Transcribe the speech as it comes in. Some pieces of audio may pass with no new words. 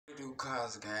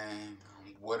Cuz gang,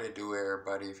 what it do,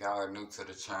 everybody? If y'all are new to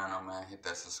the channel, man, hit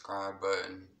that subscribe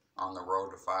button. On the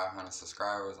road to 500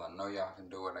 subscribers. I know y'all can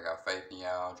do it. I got faith in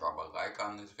y'all. Drop a like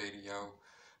on this video.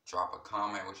 Drop a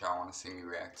comment what y'all want to see me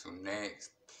react to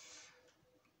next.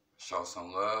 Show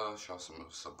some love. Show some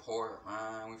support,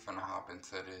 man. We finna hop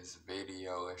into this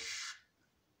video. Let's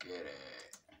get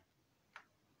it.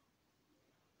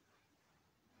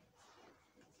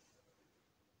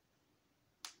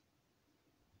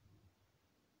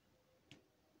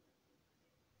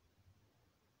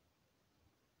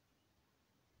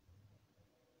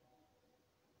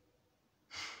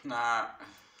 Nah.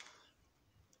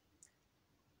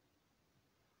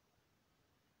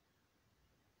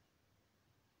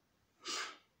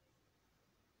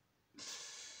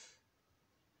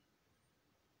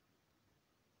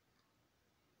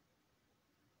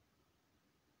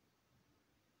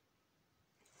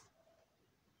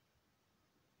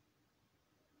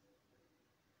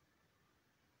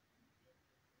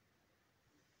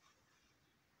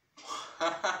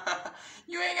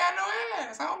 You ain't got no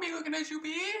ass. I don't be looking at you,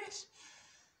 bitch.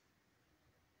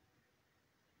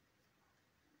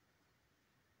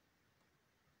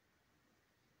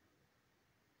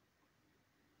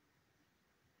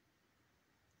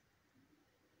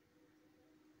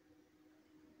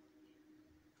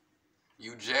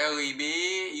 You jelly,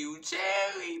 bitch. You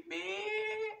jelly, bitch.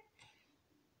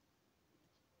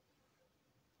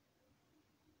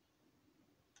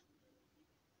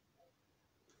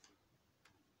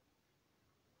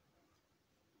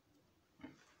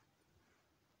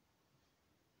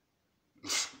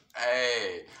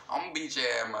 Hey, I'm gonna beat your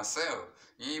ass myself.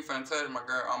 You ain't finna touch my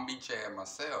girl, I'm gonna beat your ass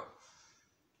myself.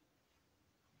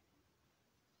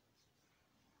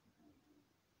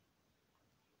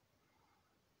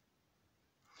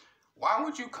 Why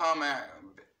would you come at,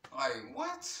 like,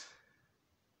 what?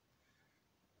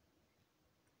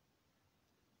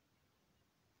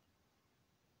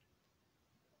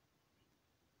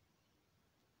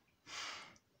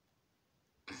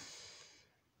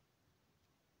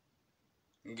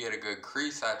 You get a good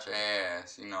crease out your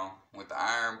ass, you know, with the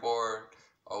iron board,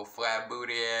 old flat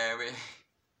booty ass.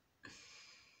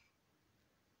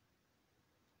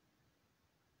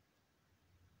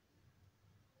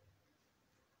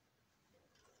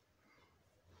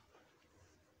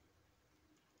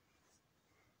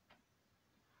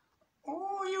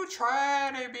 Oh, you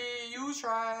tried it, B. You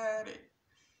tried it.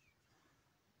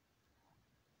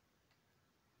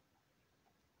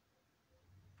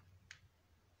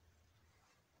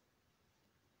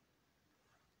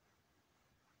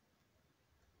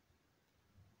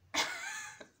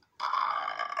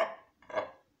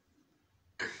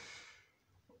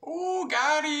 Oh,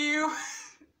 got you.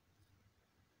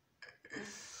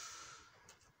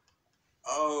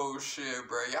 Oh shit,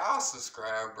 bro. Y'all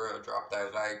subscribe, bro. Drop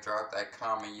that like, drop that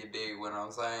comment. You dig what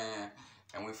I'm saying?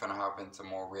 And we finna hop into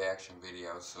more reaction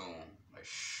videos soon. Like,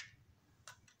 shh.